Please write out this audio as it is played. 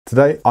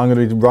Today, I'm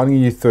going to be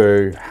running you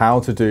through how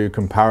to do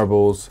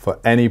comparables for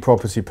any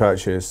property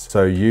purchase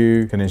so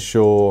you can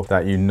ensure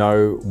that you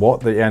know what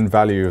the end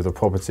value of the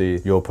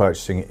property you're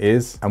purchasing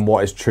is and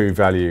what its true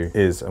value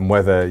is and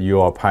whether you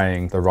are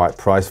paying the right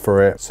price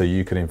for it so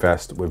you can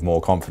invest with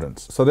more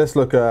confidence. So let's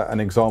look at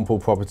an example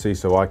property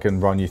so I can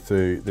run you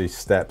through the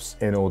steps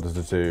in order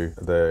to do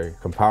the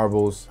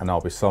comparables, and I'll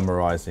be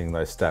summarizing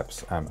those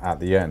steps at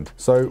the end.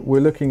 So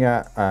we're looking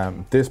at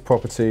this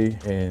property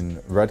in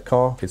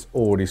Redcar. It's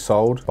already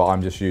sold, but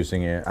I'm just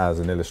using it as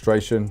an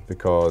illustration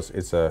because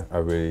it's a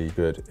really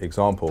good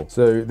example.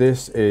 So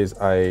this is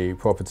a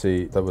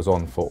property that was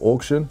on for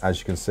auction. As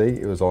you can see,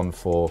 it was on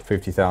for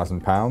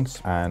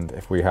 £50,000, and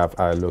if we have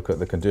a look at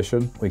the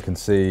condition, we can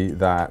see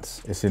that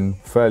it's in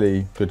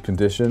fairly good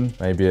condition,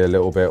 maybe a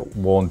little bit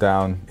worn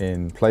down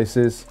in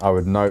places. I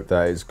would note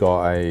that it's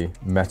got a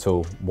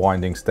metal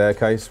winding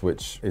staircase,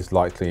 which is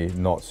likely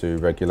not to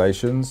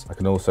regulations. I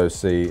can also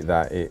see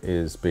that it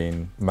is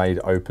being made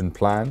open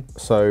plan,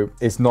 so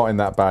it's not in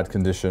that bad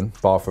condition.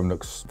 Bathroom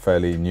looks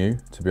fairly new,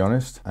 to be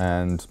honest,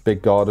 and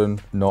big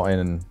garden, not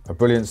in a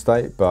brilliant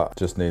state, but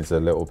just needs a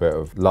little bit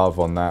of love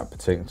on that.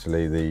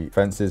 Particularly the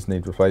fences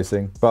need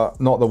replacing,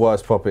 but not the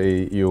worst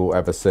property you'll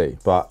ever see.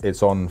 But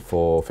it's on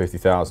for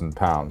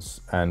 £50,000,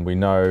 and we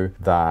know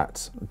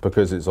that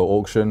because it's at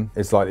auction,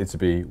 it's likely to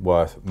be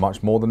worth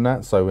much more than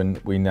that. So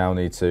we now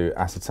need to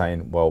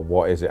ascertain, well,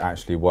 what is it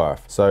actually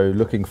worth? So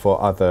looking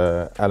for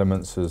other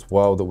elements as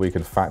well that we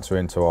can factor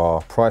into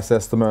our price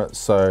estimate.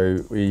 So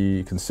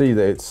we can see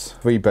that it's a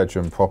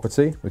 3-bedroom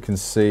property. We can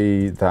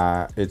see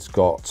that it's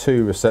got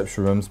 2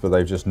 reception rooms, but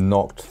they've just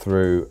knocked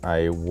through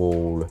a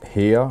wall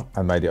here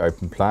and made it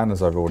open plan,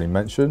 as I've already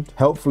mentioned.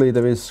 Helpfully,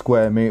 there is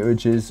square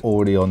meterages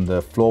already on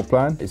the floor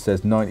plan. It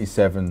says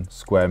 97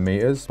 square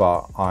meters,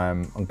 but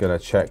I'm going to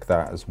check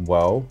that as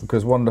well,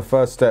 because one of the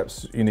first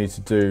steps you need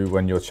to do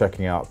when you're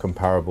checking out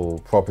comparable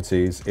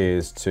properties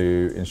is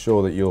to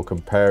ensure that you're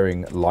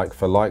comparing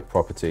like-for-like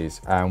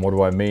properties. And what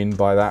do I mean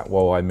by that?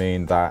 Well, I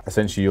mean that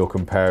essentially you're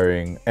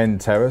comparing end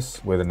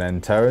terrace with an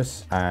end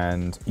terrace,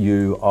 and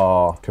you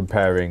are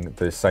comparing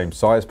the same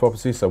size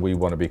property. So we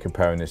want to be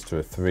comparing this to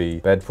a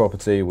 3-bed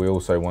property. We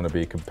also want to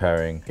be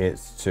comparing it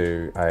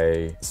to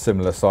a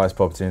similar size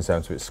property in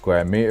terms of its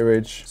square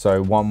meterage.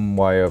 So one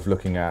way of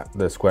looking at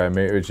the square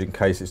meterage, in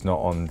case it's not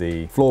on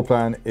the floor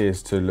plan,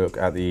 is to look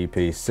at the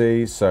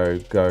EPC. So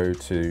go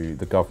to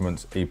the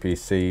government's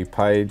EPC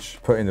page,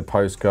 put in the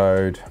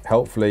postcode.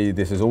 Helpfully,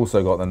 this has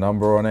also got the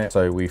number on it.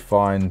 So we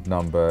find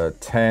number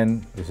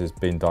 10. This has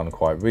been done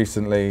quite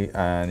recently,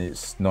 and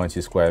it's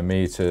 90 square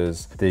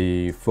meters.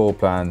 The floor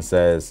plan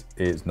says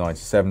it's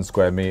 97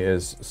 square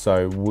meters.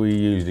 So we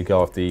usually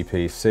go off the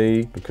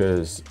EPC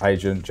because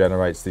agent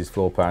generates these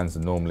floor plans,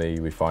 and normally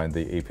we find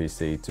the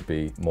EPC to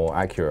be more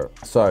accurate.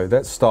 So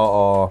let's start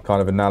our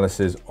kind of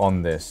analysis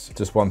on this.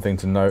 Just one thing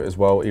to note as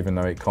well, even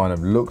though it kind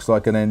of looks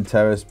like an end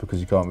terrace because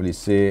you can't really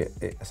see it,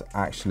 it's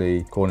actually,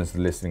 according to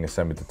the listing, a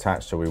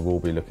semi-detached. So we will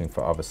be looking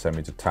for other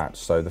semi-detached.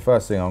 So the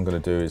first thing I'm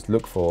going to do is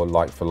look for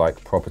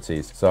like-for-like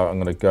properties. So I'm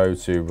going to go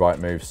to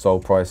Rightmove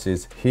sold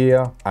prices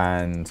here,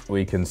 and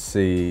we can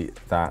see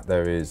that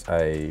there is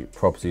a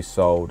property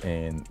sold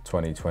in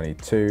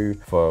 2022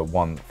 for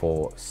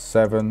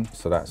 147.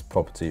 So that's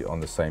property on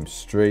the same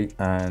street,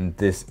 and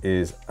this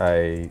is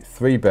a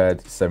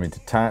 3-bed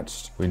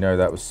semi-detached. We know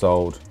that was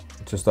sold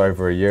just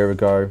over a year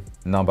ago.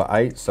 Number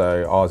 8,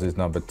 so ours is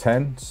number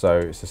 10, so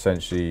it's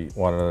essentially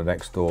one of the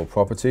next door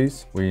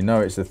properties. We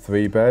know it's a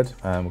 3-bed,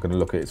 and we're going to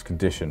look at its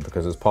condition,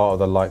 because as part of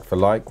the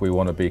like-for-like, we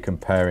want to be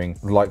comparing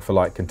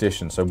like-for-like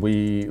condition. So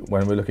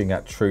when we're looking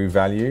at true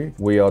value,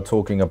 we are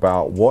talking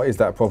about what is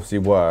that property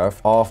worth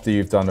after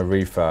you've done a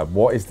refurb.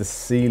 What is the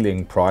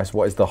ceiling price?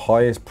 What is the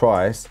highest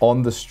price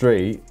on the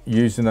street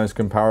using those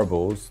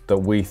comparables that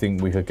we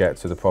think we could get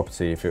to the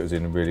property if it was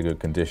in really good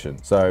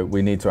condition? So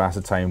we need to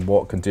ascertain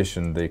what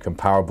condition the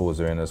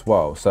comparables are in as well.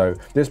 So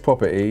this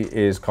property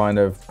is kind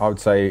of, I would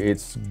say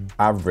it's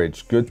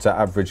average, good to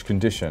average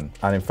condition.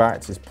 And in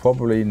fact, it's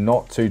probably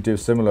not too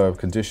dissimilar of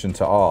condition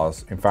to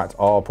ours. In fact,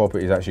 our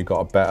property's actually got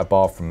a better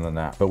bathroom than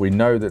that. But we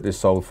know that this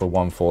sold for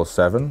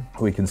 147.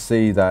 We can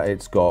see that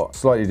it's got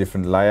slightly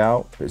different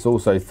layout. It's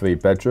also 3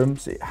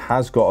 bedrooms. It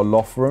has got a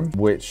loft room,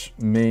 which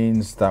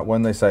means that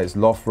when they say it's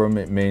loft room,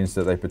 it means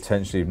that they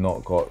potentially have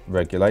not got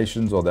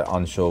regulations, or they're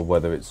unsure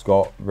whether it's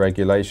got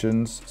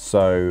regulations.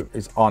 So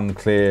it's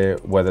unclear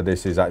whether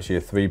this is actually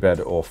a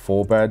 3-bed or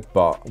 4-bed,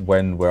 but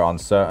when we're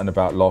uncertain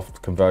about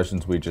loft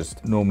conversions, we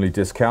just normally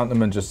discount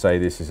them and just say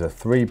this is a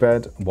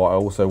 3-bed. What I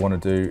also want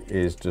to do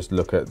is just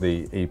look at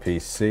the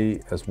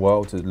EPC as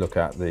well to look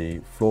at the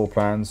floor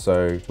plan.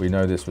 So we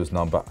know this was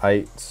number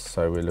 8,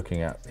 so we're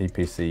looking at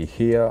EPC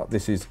here.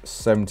 This is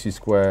 5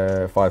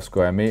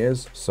 square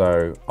meters,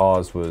 so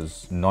ours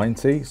was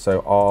 90.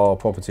 So our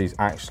property is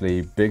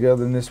actually bigger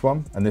than this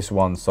one, and this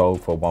one sold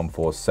for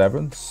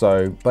 147.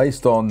 So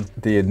based on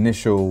the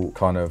initial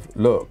kind of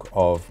look, look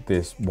of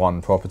this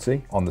one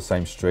property on the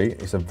same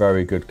street. It's a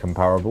very good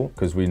comparable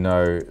because we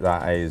know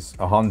that is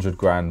 100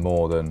 grand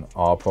more than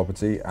our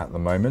property at the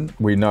moment.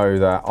 We know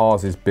that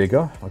ours is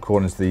bigger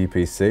according to the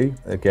EPC.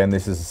 Again,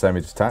 this is a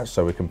semi-detached,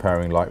 so we're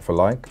comparing like for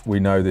like. We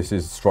know this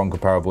is strong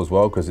comparable as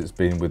well because it's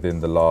been within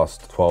the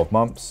last 12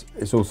 months.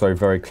 It's also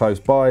very close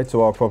by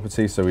to our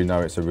property, so we know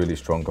it's a really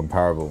strong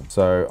comparable.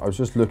 So I was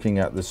just looking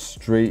at the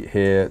street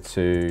here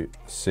to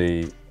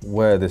see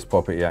where this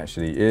property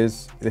actually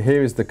is.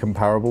 Here is the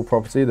comparable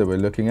property that we're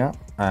looking at,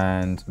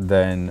 and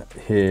then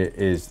here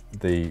is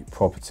the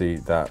property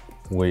that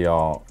we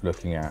are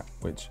looking at,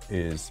 which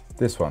is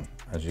this one,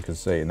 as you can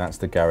see, and that's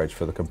the garage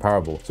for the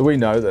comparable. So we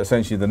know that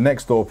essentially the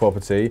next door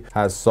property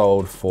has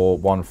sold for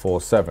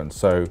 147.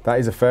 So that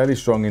is a fairly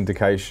strong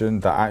indication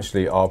that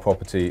actually our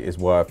property is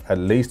worth at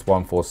least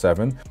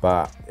 147,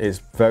 but it's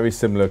very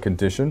similar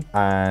condition,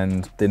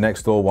 and the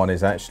next door one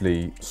is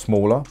actually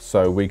smaller.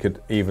 So we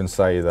could even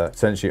say that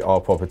essentially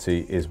our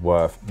property is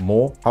worth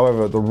more.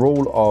 However, the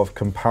rule of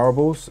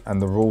comparables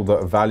and the rule that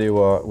a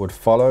valuer would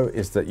follow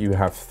is that you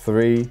have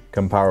 3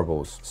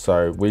 comparables.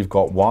 So we've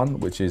got one,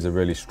 which is a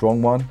really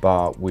strong one,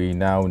 but we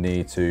now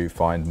need to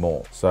find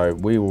more. So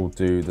we will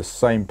do the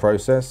same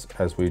process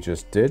as we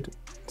just did.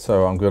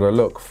 So I'm going to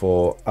look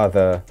for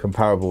other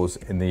comparables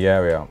in the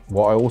area.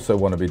 What I also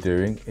want to be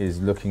doing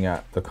is looking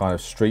at the kind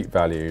of street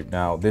value.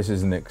 Now, this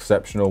is an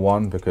exceptional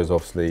one because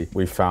obviously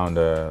we found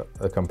a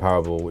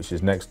comparable which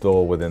is next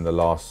door within the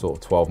last sort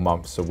of 12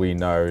 months. So we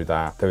know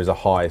that there is a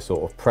high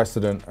sort of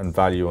precedent and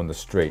value on the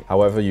street.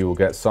 However, you will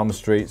get some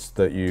streets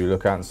that you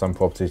look at and some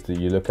properties that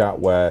you look at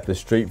where the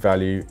street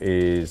value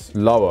is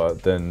lower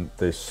than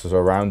the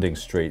surrounding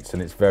streets.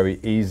 And it's very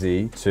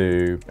easy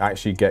to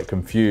actually get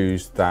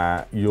confused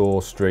that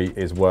your street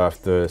is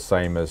worth the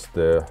same as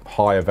the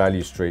higher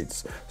value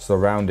streets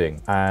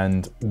surrounding.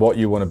 And what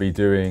you want to be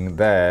doing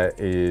there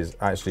is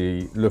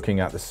actually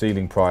looking at the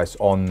ceiling price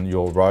on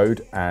your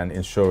road and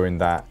ensuring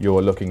that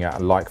you're looking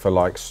at a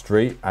like-for-like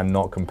street and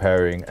not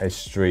comparing a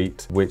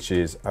street which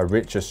is a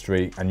richer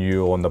street and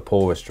you're on the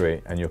poorer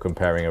street and you're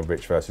comparing a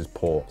rich versus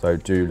poor. So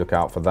do look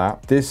out for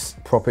that. This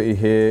property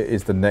here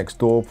is the next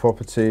door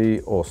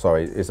property, or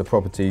sorry, it's a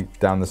property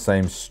down the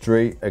same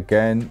street.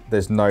 Again,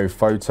 there's no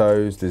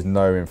photos, there's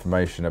no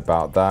information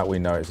about that. We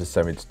know it's a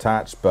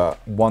semi-detached, but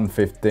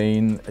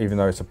 115, even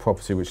though it's a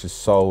property which is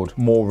sold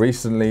more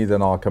recently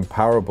than our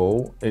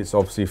comparable, it's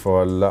obviously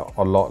for a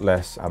lot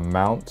less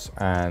amount.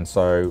 And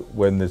so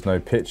when there's no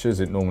pictures,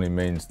 it normally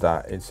means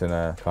that it's in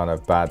a kind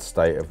of bad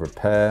state of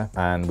repair.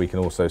 And we can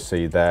also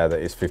see there that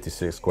it's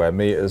 56 square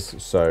meters,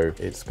 so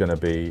it's going to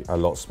be a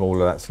lot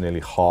smaller. That's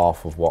nearly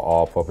half of what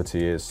our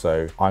property is.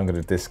 So I'm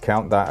going to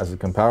discount that as a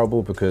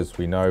comparable because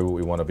we know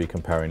we want to be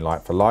comparing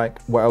like for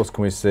like. What else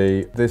can we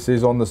see? This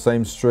is on the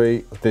same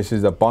street. This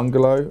is a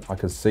bungalow. I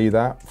can see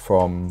that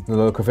from the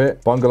look of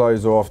it.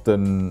 Bungalows are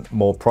often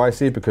more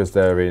pricey because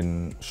they're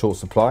in short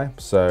supply.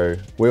 So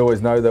we always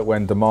know that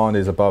when demand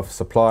is above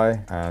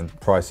supply and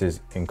prices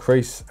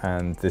increase,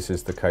 and this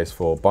is the case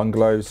for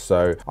bungalows.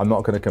 So I'm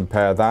not going to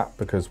compare that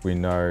because we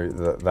know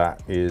that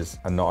that is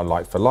not a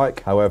like for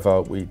like.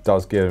 However, it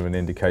does give an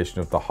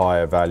indication of the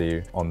higher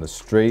value on the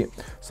street.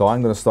 So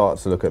I'm going to start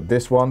to look at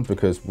this one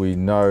because we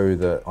know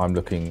that I'm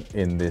looking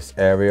in this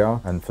area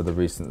and for the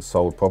recent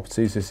sold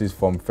properties. This is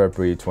from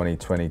February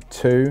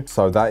 2022.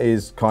 So that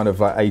is kind of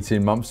like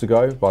 18 months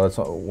ago by the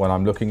time when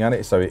I'm looking at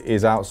it. So it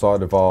is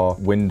outside of our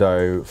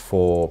window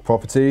for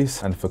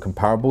properties and for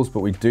comparables, but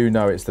we do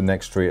know it's the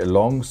next street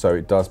along. So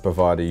it does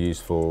provide a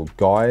useful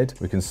guide.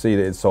 We can see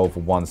that it's sold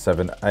for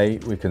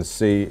 178. We can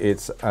see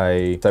it's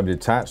a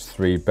semi-detached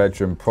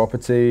 3-bedroom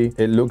property.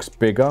 It looks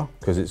bigger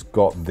because it's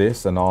got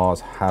this and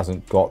ours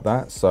hasn't got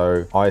that.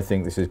 So I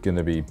think this is going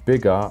to be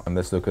bigger. And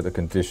let's look at the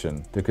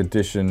condition. The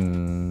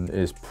condition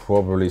is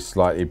probably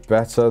slightly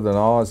better than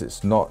ours.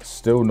 It's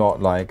still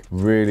not like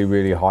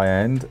really high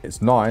end.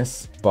 It's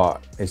nice,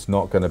 but it's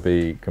not going to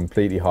be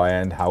completely high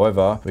end.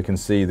 However, we can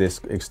see this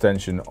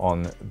extension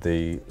on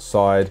the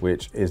side,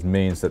 which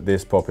means that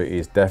this property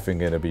is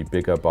definitely going to be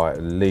bigger by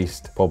at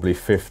least probably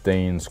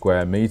 15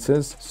 square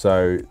meters.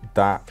 So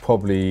that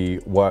probably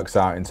works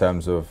out in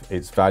terms of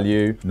its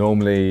value.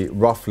 Normally,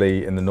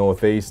 roughly in the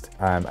northeast,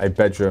 a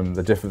bedroom,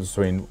 the difference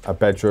between a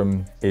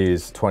bedroom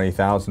is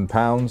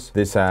 £20,000.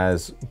 This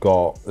has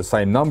got the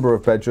same number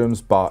of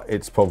bedrooms, but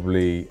it's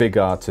probably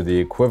bigger to the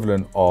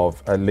equivalent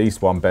of at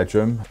least 1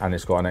 bedroom, and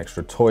it's got an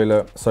extra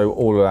toilet. So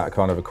all of that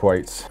kind of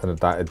equates to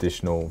that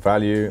additional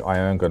value. I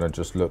am going to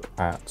just look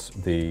at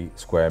the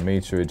square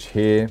meterage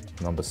here.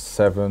 Number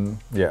 7,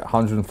 yeah,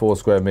 104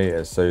 square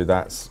meters. So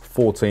that's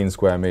 14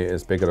 square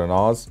meters bigger than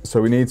ours.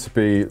 So we need to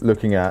be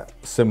looking at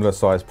similar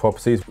sized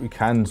properties. We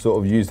can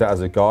sort of use that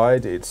as a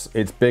guide. It's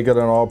bigger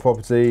than our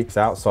property. It's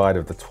outside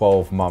of the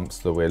 12 months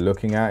that we're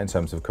looking at in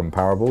terms of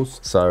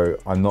comparables. So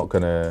I'm not going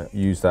going to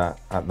use that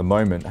at the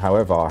moment.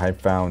 However, I have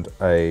found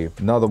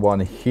another one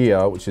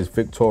here, which is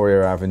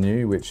Victoria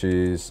Avenue, which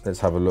is, let's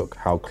have a look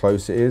how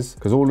close it is,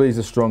 because all these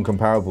are strong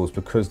comparables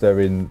because they're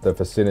in the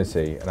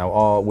vicinity.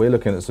 Now we're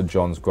looking at St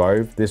John's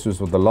Grove. This was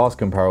the last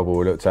comparable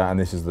we looked at, and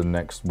this is the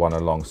next one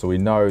along. So we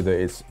know that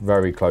it's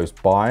very close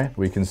by.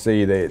 We can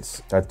see that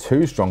it's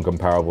two strong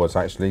comparables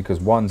actually, because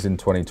one's in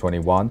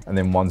 2021 and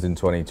then one's in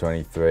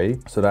 2023.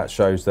 So that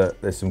shows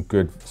that there's some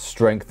good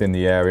strength in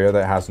the area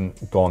that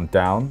hasn't gone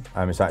down.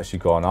 It's actually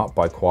gone up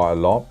by quite a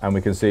lot. And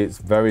we can see it's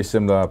very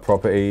similar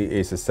property.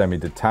 It's a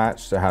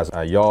semi-detached. It has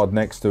a yard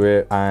next to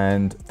it.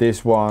 And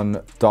this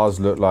one does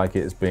look like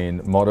it's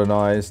been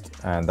modernized,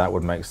 and that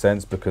would make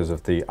sense because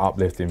of the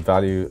uplift in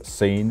value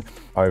seen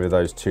over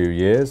those 2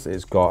 years.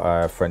 It's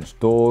got French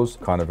doors,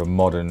 kind of a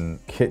modern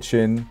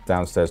kitchen,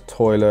 downstairs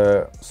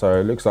toilet. So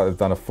it looks like they've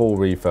done a full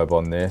refurb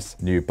on this.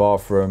 New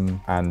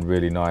bathroom and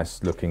really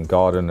nice looking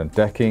garden and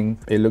decking.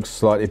 It looks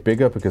slightly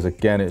bigger because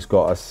again, it's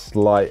got a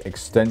slight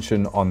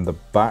extension on the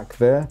back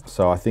there.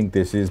 So I think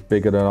this is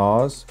bigger than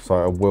ours. So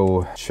I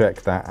will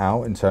check that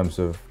out in terms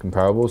of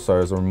comparables. So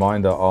as a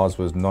reminder, ours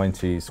was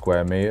 90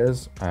 square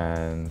meters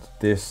and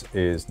this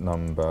is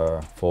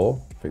number 4,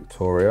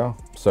 Victoria.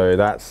 So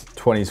that's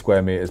 20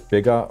 square meters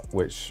bigger,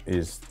 which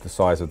is the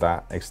size of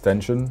that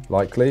extension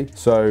likely.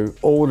 So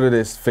all of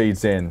this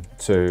feeds in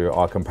to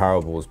our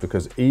comparables,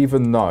 because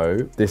even though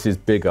this is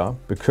bigger,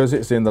 because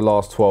it's in the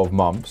last 12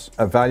 months,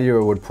 a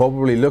valuer would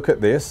probably look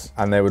at this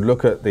and they would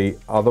look at the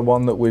other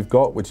one that we've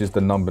got, which is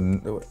the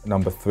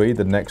number 3,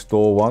 the next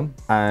door one,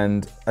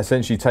 and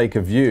essentially take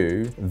a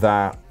view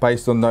that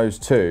based on those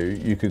two,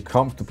 you could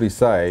comfortably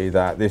say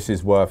that this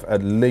is worth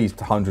at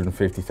least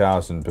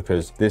 150,000,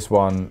 because this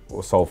one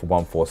was sold for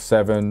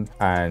 147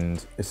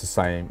 and it's the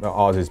same.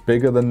 Ours is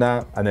bigger than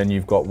that, and then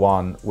you've got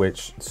one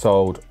which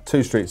sold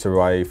 2 streets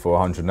away for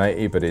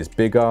 180 but is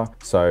bigger.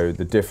 So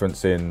the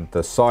difference in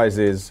the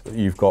sizes,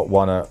 you've got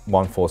one at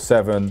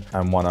 147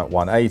 and one at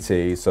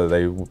 180, so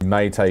they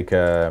may take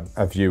a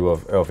view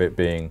of it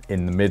being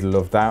in the middle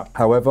of that.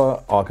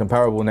 However, our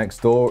comparable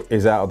next door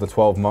is out of the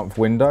 12-month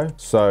window,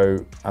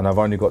 so, and I've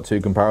only got 2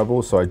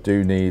 comparables, so I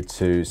do need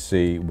to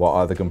see what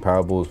other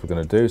comparables we're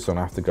going to do. So I'm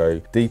going to have to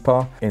go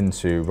deeper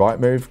into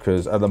Rightmove,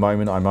 because at the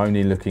moment I'm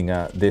only looking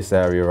at this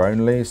area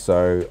only.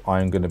 So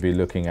I'm going to be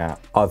looking at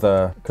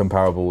other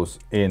comparables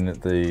in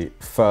the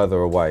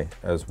further away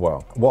as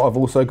well. What I've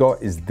also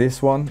got is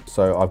this one.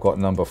 So I've got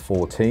number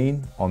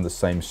 14 on the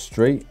same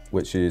street,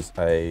 which is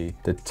a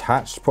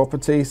detached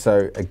property.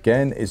 So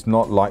again, it's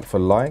not like for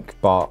like,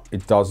 but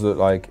it does look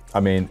like, I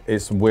mean,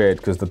 it's weird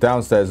because the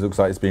downstairs looks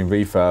like it's been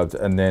refurbed,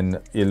 and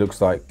then it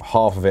looks like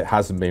half of it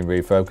hasn't been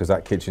refurbed because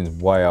that kitchen's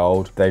way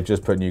old. They've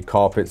just put new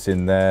carpets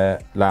in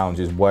there. Lounge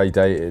is way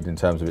dated in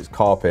terms of its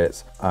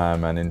carpets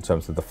and in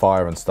terms of the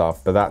fire and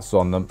stuff, but that's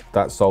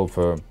sold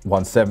for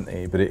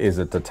 170, but it is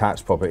a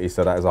detached property,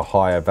 so that is a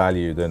higher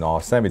value than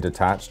our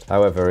semi-detached.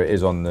 However, it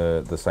is on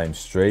the same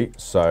street.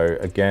 So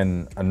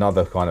again,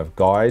 another kind of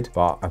guide,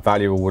 but a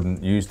valuer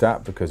wouldn't use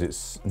that because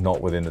it's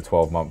not within the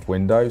 12-month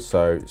window.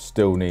 So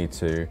still need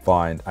to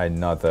find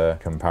another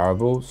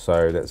comparable.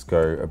 So let's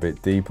go a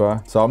bit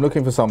deeper. So I'm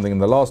looking for something in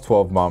the last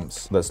 12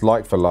 months that's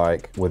like for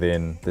like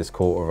within this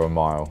quarter of a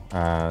mile,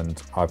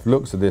 and I've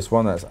looked at this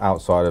one that's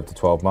outside of the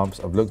 12 months.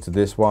 I've looked at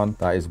this one,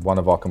 that is one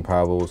of our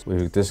comparables.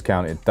 We've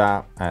discounted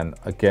that, and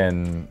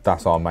again,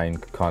 that's our main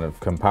kind of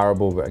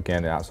comparable, but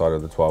again, outside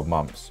of the 12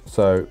 months.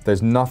 So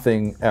there's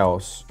nothing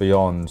else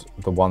beyond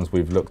the ones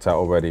we've looked at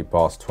already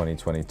past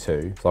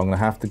 2022. So I'm going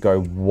to have to go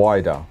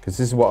wider, because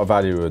this is what a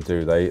valuer would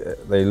do.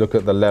 They look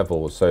at the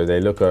levels. So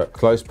they look at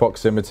close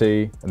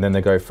proximity, and then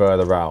they go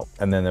further out,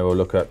 and then they will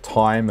look at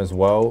time as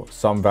well.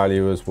 Some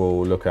valuers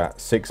will look at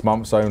 6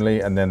 months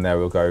only, and then they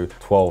will go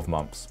 12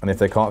 months. And if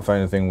they can't find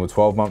anything with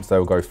 12 months, they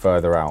will go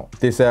further out.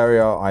 This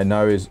area I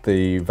know is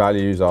the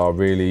values are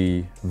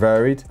really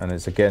varied, and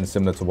it's again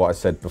similar to what I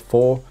said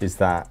before, is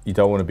that you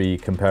don't want to be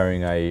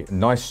comparing a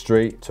nice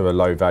street to a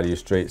low value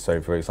street.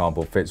 So for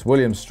example,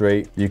 Fitzwilliam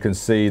Street, you can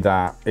see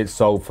that it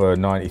sold for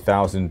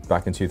 90,000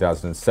 back in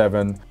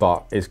 2007,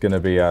 but it's going to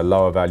be a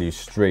lower value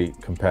street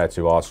compared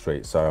to our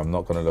street. So I'm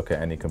not going to look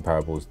at any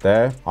comparables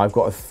there. I've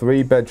got a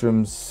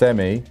 3-bedroom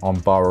semi on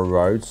Borough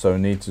Road, so I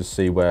need to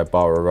see where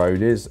Borough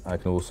Road is. I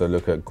can also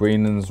look at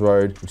Greenlands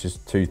Road, which is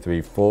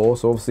 234.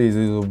 So obviously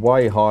these are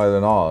way higher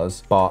than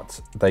ours, but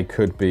they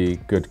could be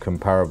good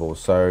comparables.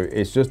 So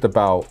it's just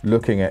about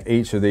looking at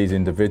each of these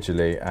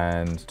individually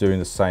and doing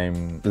the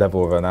same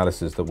level of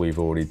analysis that we've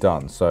already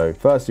done. So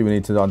firstly, we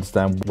need to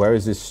understand where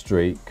is this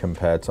street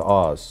compared to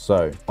ours.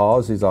 So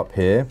ours is up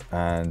here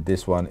and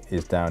this one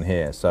is down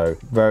here. So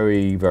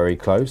very, very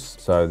close.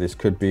 So this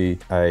could be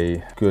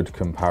a good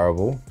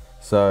comparable.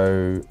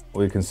 So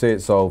we can see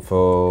it sold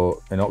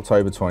for in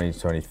October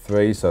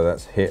 2023, so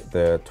that's hit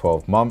the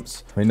 12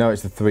 months. We know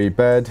it's a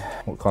 3-bed.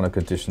 What kind of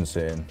conditions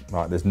it in?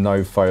 Right, there's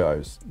no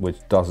photos, which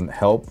doesn't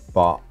help,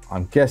 but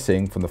I'm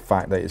guessing from the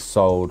fact that it's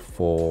sold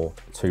for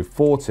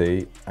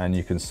 240, and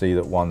you can see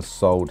that one's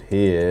sold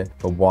here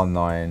for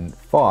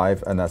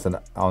 195, and that's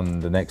on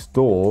the next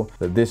door,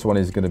 that this one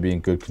is going to be in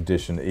good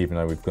condition even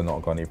though we've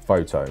not got any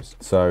photos.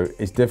 So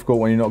it's difficult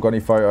when you've not got any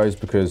photos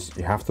because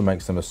you have to make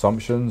some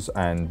assumptions,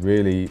 and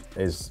really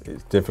it's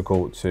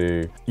difficult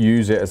to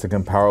use it as a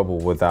comparable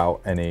with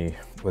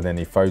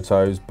any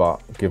photos,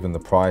 but given the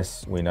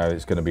price, we know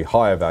it's going to be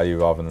higher value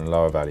rather than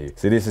lower value.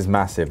 See, this is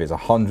massive. It's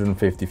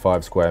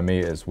 155 square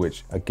meters,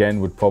 which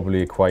again would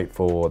probably equate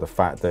for the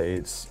fact that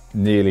it's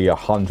nearly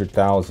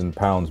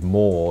 £100,000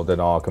 more than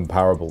our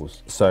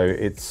comparables. So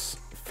it's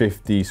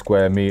 50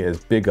 square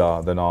meters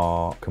bigger than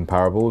our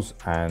comparables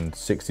and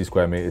 60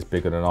 square meters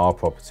bigger than our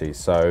property.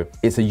 So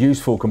it's a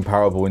useful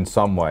comparable in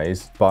some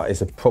ways, but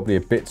it's probably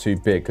a bit too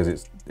big because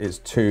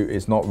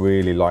it's not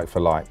really like for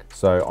like.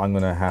 So I'm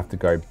going to have to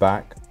go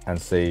back and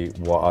see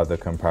what other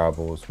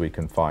comparables we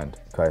can find.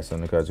 Okay, so I'm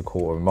going to go to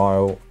 1/4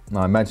 mile.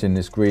 Now I imagine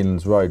this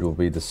Greenlands Road will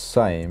be the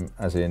same,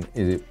 as in,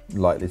 is it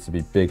likely to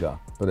be bigger?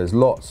 But there's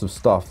lots of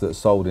stuff that's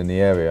sold in the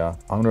area.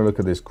 I'm going to look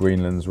at this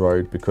Greenlands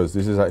Road because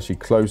this is actually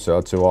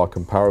closer to our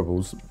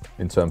comparables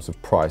in terms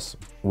of price,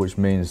 which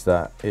means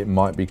that it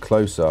might be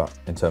closer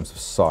in terms of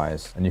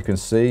size. And you can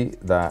see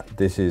that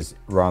this is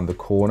around the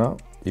corner,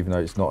 even though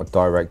it's not a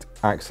direct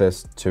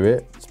access to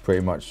it. It's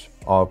pretty much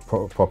our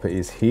property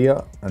is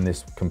here and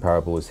this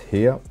comparable is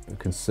here. You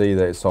can see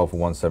that it sold for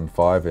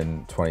 175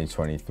 in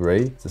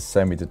 2023. It's a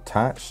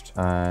semi-detached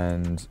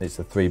and it's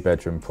a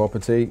 3-bedroom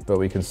property, but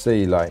we can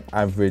see like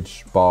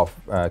average bath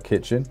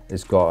kitchen.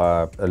 It's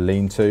got a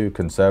lean-to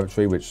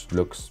conservatory, which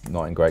looks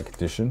not in great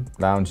condition.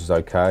 Lounge is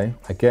okay.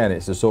 Again,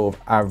 it's a sort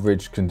of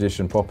average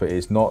condition property.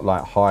 It's not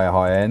like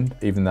high end.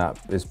 Even that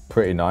is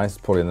pretty nice,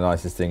 probably the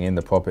nicest thing in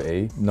the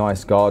property.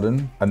 Nice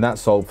garden, and that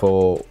sold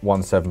for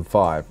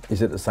 175.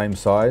 Is it the same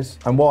size?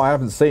 And what I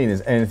haven't seen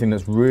is anything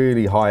that's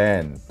really high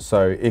end.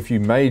 So if you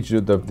made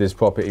this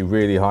property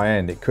really high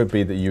end, it could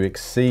be that you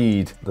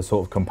exceed the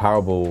sort of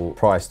comparable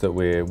price that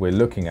we're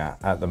looking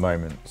at the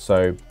moment.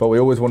 So, but we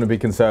always want to be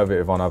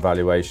conservative on our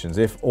valuations.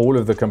 If all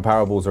of the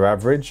comparables are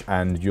average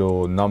and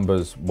your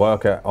numbers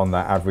work on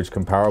that average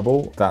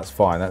comparable, that's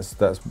fine. That's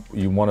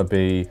you want to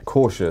be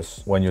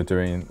cautious when you're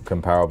doing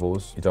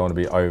comparables. You don't want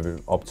to be over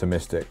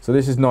optimistic. So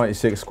this is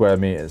 96 square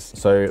meters.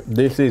 So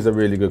this is a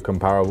really good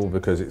comparable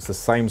because it's the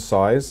same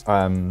size.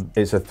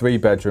 It's a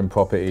 3-bedroom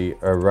property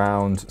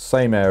around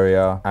same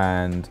area,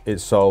 and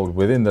it's sold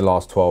within the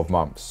last 12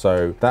 months.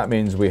 So that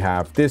means we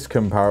have this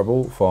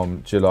comparable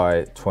from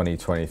July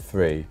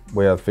 2023.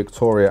 We have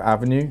Victoria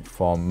Avenue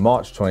from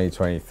March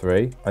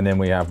 2023, and then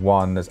we have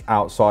one that's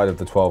outside of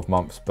the 12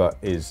 months but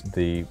is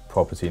the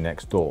property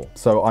next door.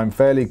 So I'm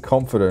fairly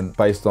confident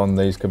based on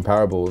these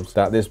comparables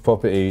that this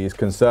property is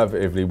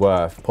conservatively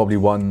worth probably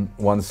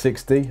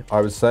 160,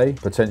 I would say,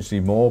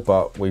 potentially more,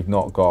 but we've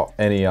not got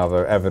any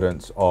other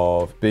evidence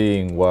of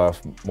being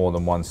worth more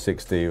than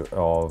 160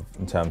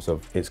 in terms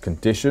of its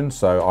condition.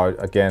 So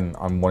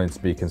I'm wanting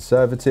to be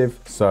conservative.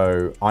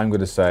 So I'm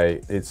going to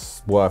say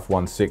it's worth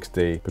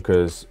 160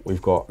 because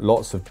we've got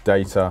lots of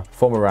data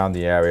from around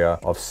the area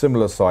of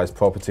similar sized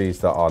properties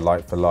that are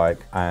like for like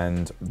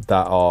and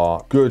that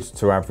are good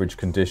to average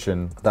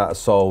condition, that are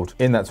sold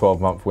in that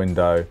 12-month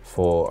window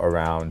for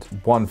around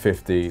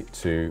 150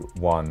 to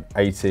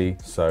 180.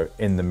 So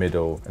in the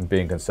middle, and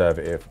being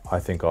conservative, I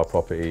think our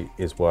property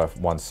is worth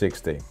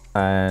 160.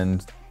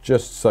 And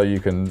just so you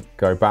can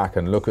go back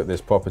and look at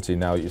this property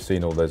now that you've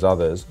seen all those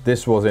others,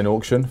 this was in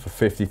auction for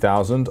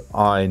 50,000.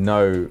 I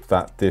know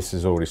that this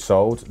is already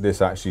sold.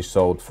 This actually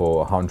sold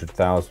for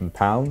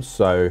 £100,000.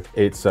 So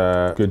it's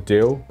a good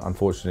deal.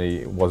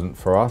 Unfortunately, it wasn't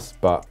for us,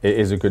 but it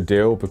is a good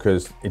deal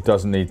because it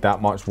doesn't need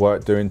that much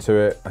work doing to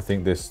it. I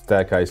think this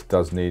staircase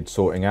does need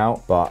sorting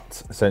out,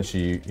 but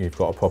essentially you've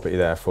got a property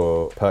there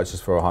for purchase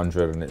for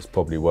 100 and it's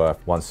probably worth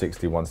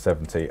 160,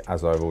 170,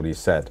 as I've already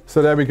said.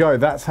 So there we go.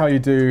 That's how you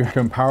do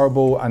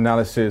comparable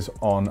analysis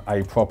on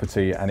a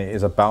property, and it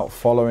is about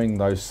following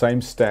those same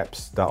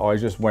steps that I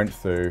just went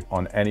through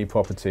on any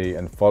property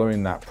and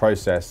following that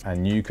process,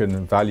 and you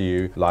can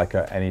value like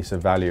any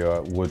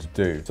surveyor would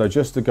do. So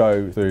just to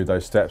go through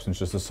those steps and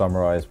just to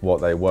summarize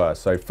what they were.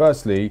 So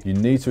firstly, you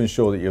need to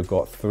ensure that you've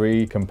got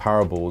 3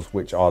 comparables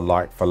which are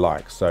like for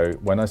like. So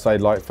when I say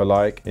like for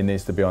like, it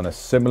needs to be on a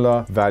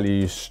similar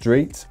value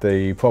street.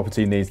 The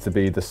property needs to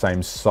be the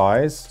same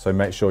size. So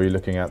make sure you're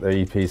looking at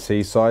the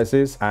EPC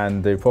sizes,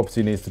 and the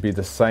property needs to be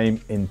the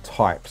same in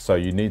type. So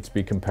you need to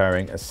be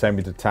comparing a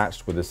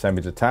semi-detached with a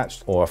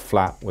semi-detached or a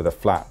flat with a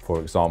flat, for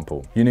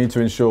example. You need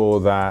to ensure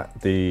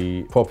that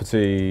the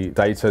property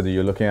data that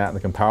you're looking at, the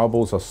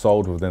comparables, are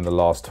sold within the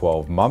last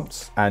 12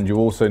 months. And you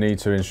also need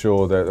to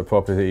ensure that the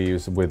property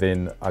is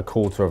within a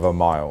quarter of a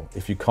mile.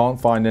 If you can't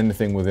find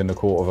anything within a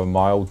quarter of a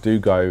mile, do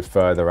go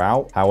further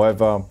out.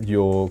 However,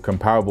 your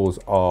comparables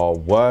are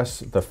worse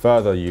the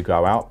further you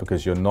go out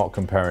because you're not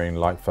comparing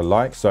like for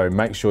like. So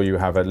make sure you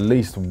have at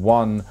least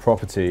one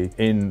property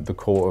in the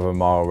quarter of a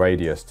mile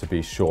radius to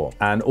be sure.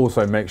 And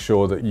also make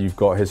sure that you've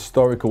got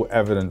historical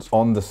evidence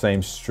on the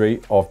same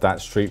street of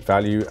that street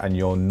value, and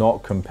you're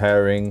not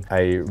comparing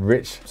a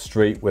rich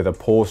street with a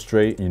poor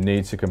street. You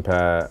need to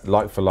compare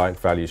like for like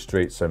value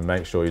streets. So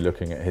make sure you're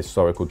looking at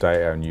historical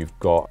data and you've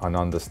got an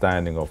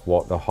understanding of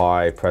what the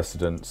high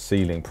precedent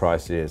ceiling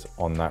price is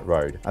on that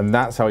road. And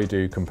that's how you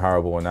do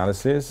comparable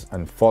analysis,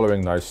 and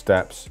following those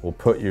steps will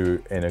put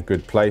you in a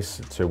good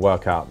place to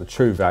work out the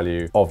true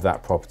value of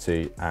that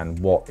property and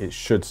what it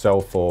should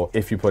sell for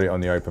if you put it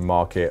on the open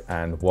market,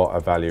 and what a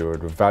valuer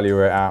would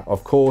value it at.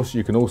 Of course,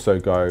 you can also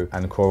go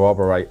and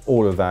corroborate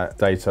all of that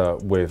data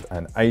with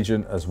an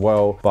agent as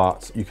well,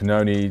 but you can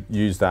only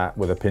use that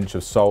with a pinch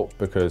of salt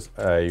because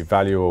a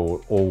valuer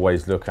will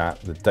always look at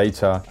the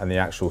data and the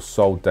actual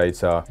sold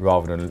data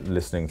rather than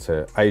listening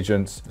to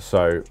agents.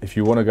 So if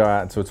you want to go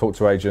out to talk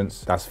to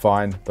agents, that's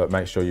fine, but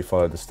make sure you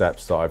follow the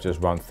steps that I've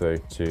just run through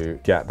to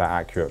get that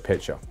accurate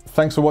picture.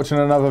 Thanks for watching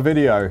another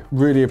video.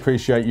 Really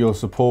appreciate your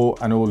support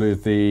and all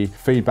of the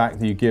feedback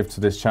that you give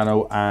to this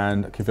channel.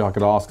 And if I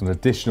could ask an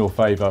additional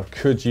favor,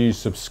 could you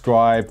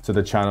subscribe to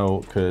the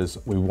channel, because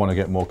we want to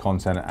get more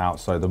content out.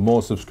 So the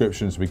more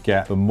subscriptions we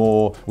get, the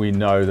more we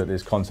know that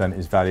this content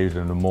is valued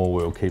and the more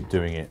we'll keep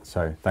doing it.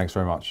 So thanks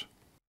very much.